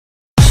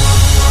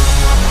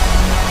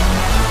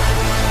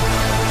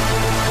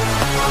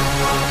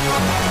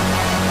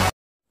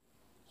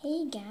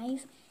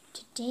guys,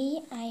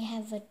 today I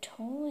have a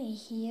toy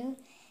here,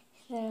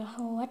 so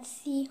let's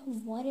see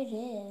what it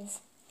is.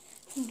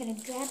 I'm gonna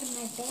grab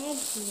my bag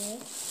here.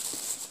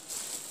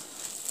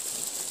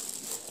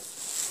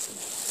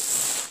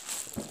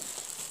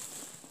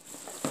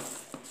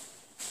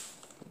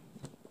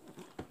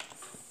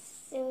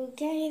 So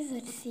guys,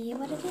 let's see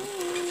what it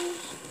is.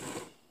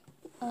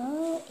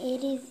 Oh,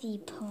 it is the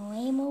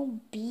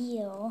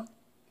Playmobil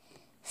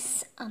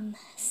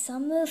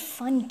Summer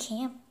Fun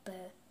Camper.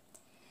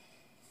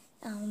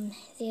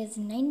 There's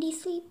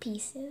 93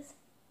 pieces,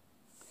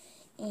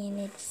 and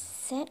it's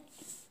set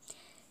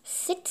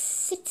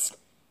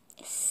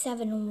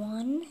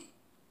 6671.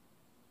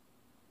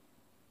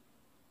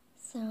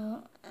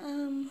 So,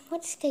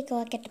 let's take a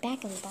look at the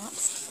back of the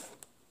box.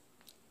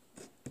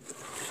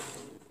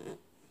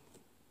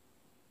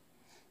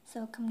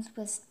 So it comes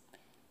with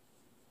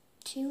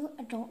 2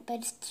 adult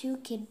beds, 2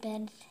 kid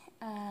beds,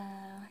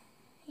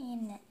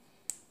 and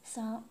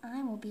so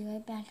I will be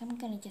right back. I'm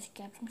gonna just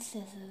grab some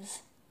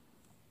scissors.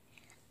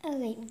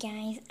 Alright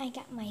guys, I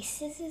got my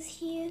scissors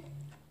here.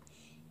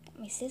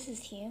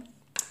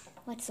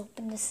 Let's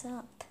open this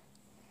up.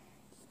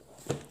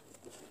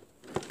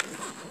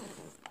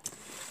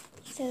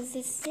 So this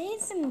is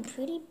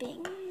pretty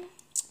big,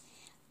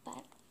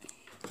 but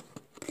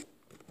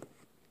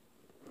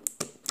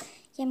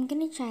yeah, I'm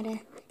gonna try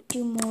to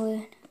do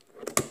more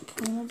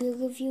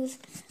Playmobil reviews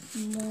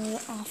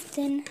more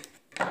often,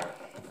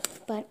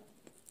 but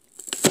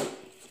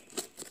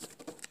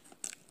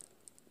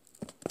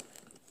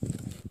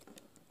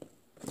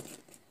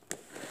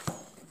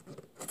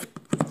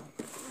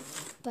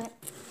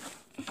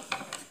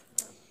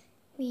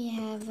we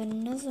have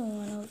another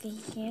one over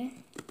here.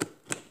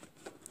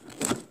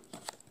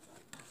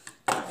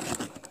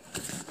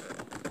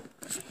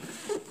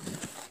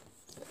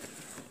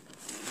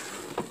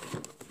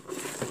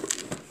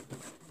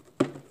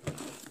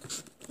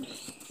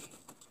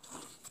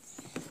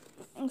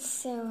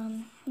 So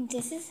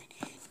this is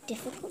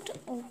difficult to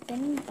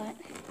open, but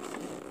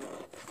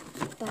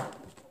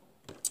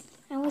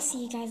I will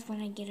see you guys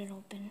when I get it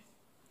open.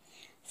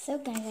 So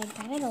guys, I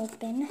got it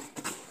open.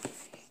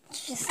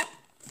 Just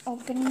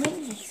open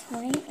it this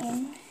way,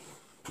 and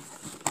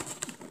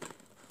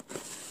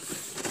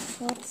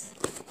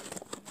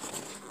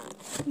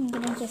I'm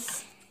gonna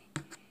just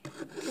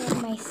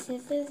grab my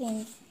scissors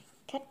and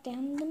cut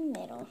down the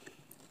middle.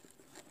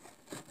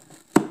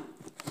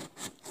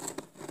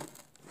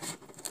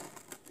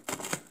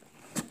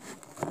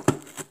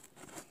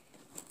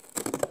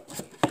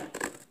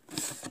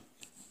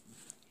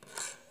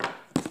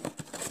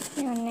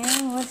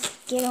 Now let's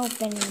get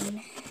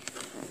open.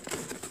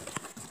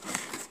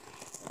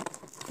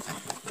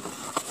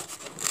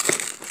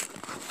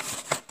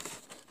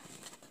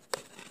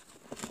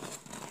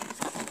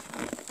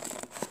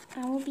 I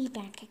will be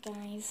back,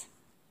 guys.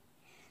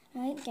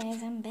 Alright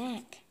guys, I'm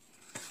back.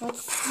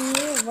 Let's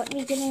see what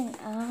we get in.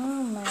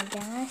 Oh my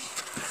gosh.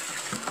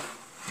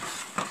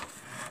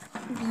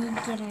 We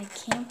get our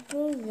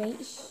camper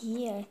right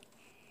here.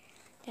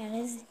 That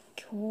is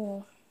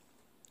cool.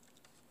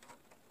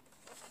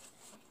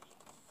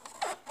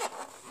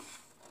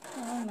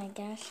 Oh my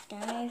gosh,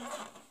 guys.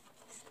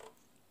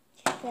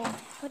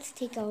 Let's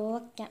take a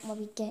look at what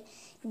we get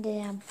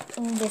in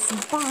this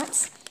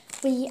box.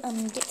 We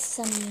get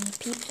some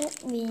people.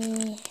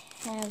 We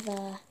have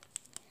a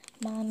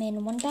mom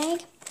in one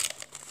bag.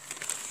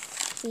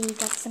 We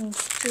got some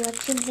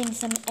instructions and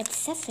some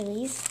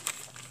accessories.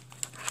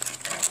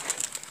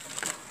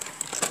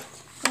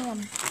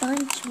 And a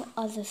bunch of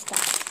other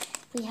stuff.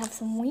 We have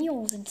some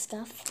wheels and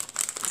stuff.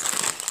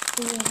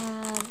 We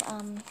have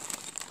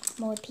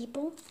more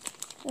people.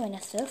 Oh, and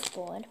a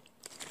surfboard.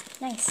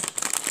 Nice.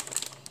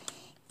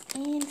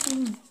 And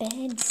some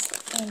beds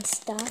and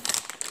stuff.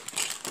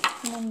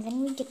 And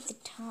then we get the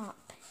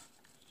top.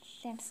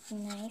 That's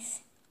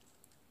nice.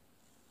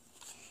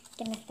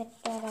 Gonna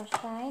set that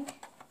aside.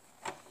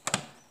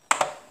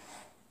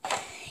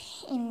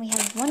 And we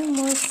have one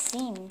more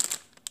thing.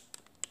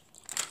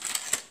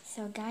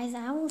 So guys,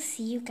 I will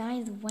see you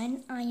guys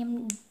when I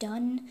am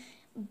done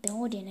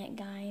building it,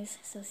 guys.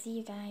 So see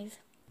you guys.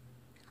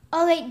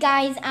 Alright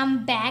guys,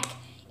 I'm back.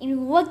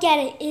 And look at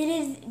it. It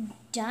is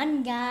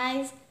done,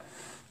 guys.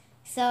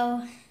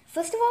 So,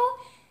 first of all,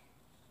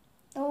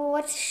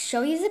 let's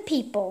show you the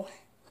people.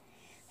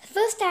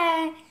 First,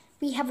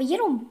 we have a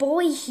little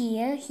boy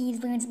here. He's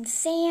wearing some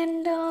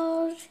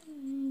sandals.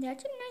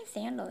 That's a nice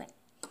sandal.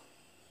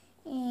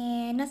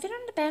 And nothing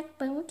on the back,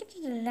 but look at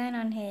the design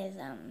on his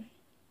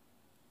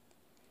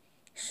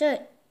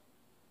shirt.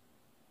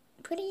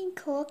 Pretty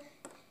cool.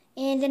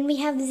 And then we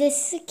have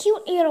this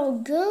cute little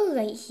girl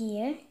right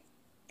here. I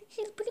think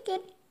she's pretty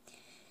good.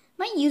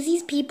 Might use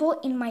these people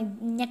in my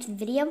next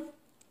video.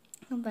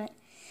 But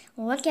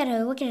look at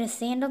her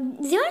sandal.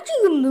 They're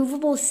actually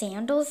removable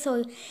sandals,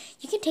 so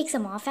you can take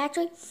some off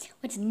actually.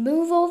 Let's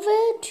move over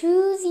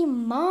to the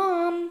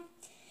mom.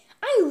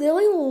 I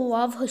really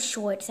love her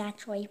shorts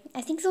actually.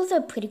 I think those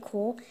are pretty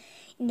cool.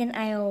 And then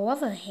I love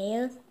her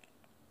hair.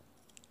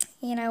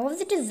 And I love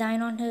the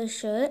design on her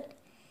shirt.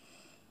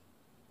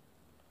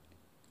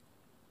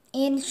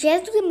 And she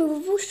has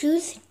removable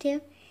shoes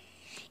too.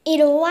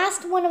 It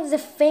lost one of the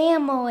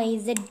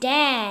families, the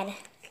dad.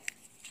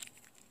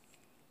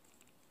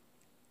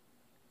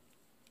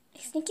 I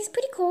think he's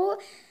pretty cool.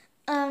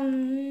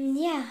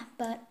 Yeah,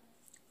 but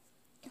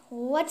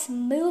let's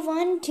move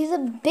on to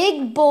the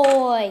big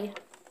boy.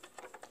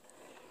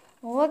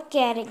 Look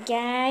at it,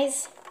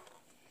 guys.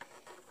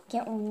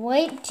 Can't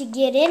wait to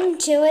get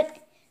into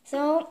it.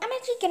 So I'm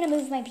actually gonna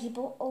move my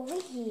people over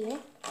here.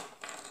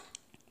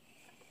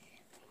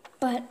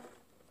 But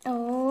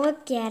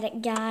look at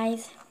it,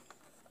 guys.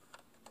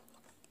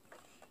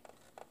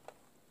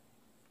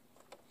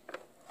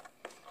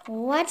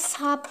 Let's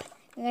hop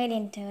right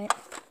into it.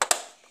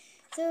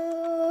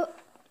 So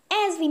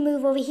as we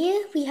move over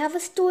here, we have a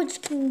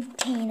storage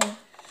container,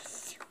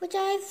 which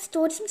I've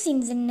stored some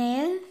things in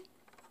there.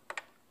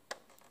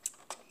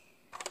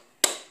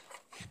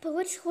 But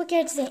let's look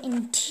at the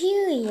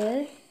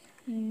interior.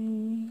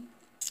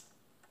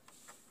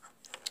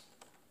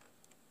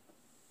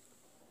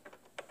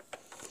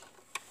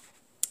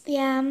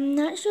 Yeah, I'm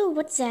not sure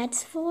what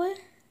that's for.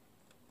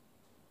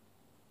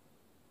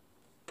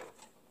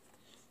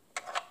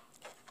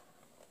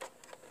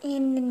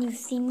 And then you've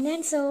seen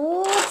that,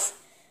 so let's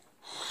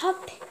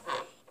hop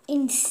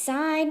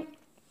inside.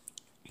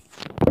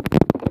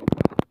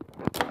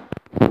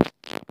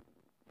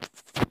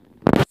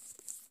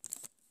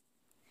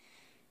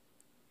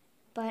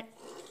 But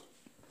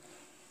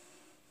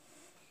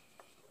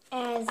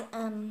as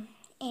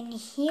and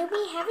here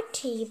we have a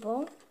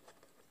table.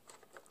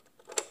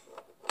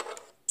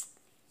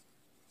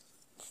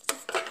 It's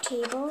just a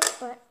table,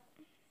 but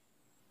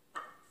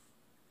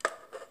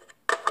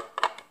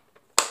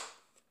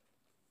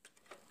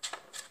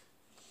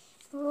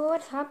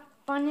let's hop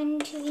on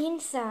into the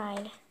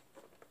inside.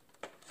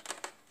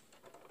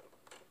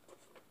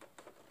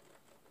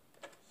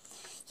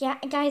 Yeah,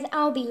 guys,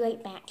 I'll be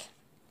right back.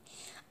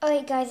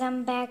 Alright, guys,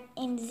 I'm back,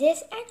 and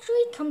this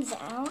actually comes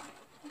out.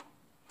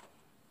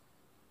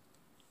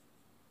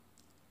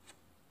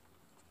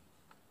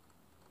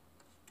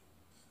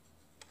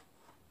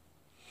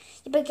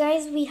 But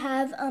guys, we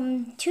have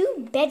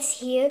two beds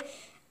here,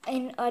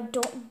 and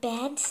adult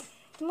beds,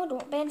 some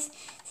adult beds.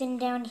 Then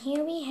down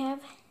here we have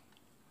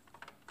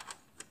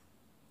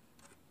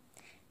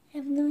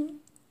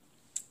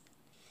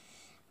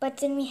but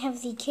then we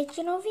have the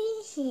kitchen over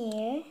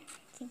here.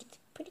 I think it's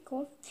pretty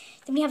cool.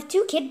 Then we have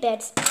two kid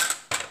beds.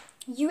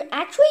 You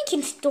actually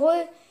can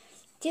store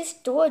this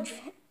storage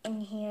in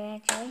here,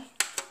 actually.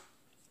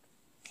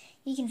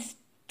 You can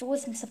store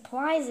some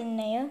supplies in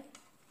there.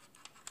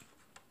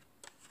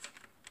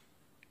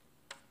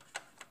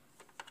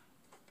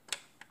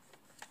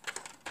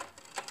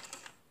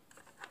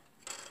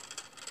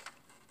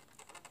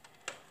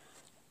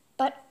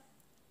 But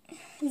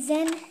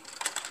then,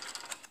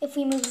 if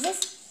we move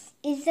this,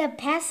 is the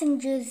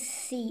passenger's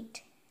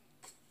seat.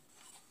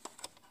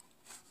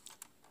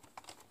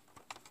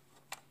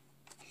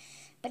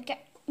 But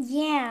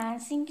yeah, I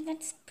think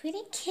that's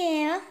pretty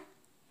cool.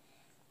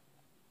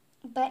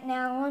 But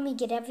now let me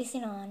get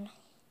everything on.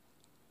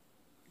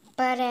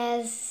 But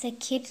as the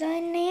kids are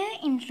in there,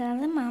 instead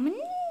of the mom and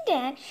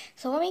dad,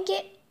 so let me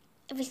get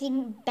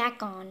everything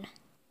back on.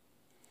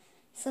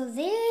 So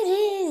there it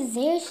is,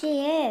 there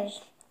she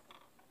is.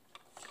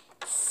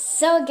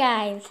 So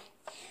guys,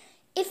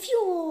 if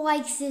you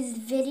like this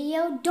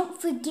video,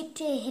 don't forget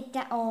to hit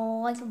that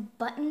like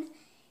button.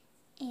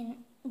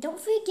 And don't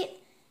forget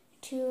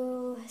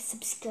to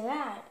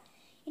subscribe.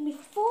 And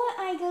before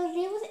I go,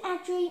 there was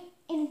actually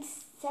an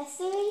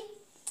accessory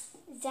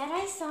that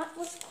I thought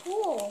was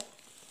cool.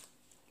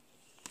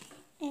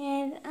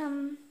 And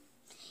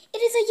it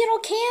is a yellow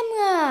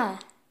camera.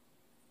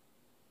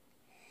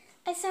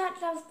 I thought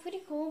that was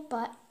pretty cool,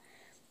 but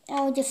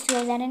I'll just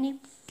throw that in there.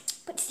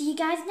 But see you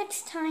guys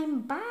next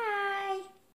time. Bye.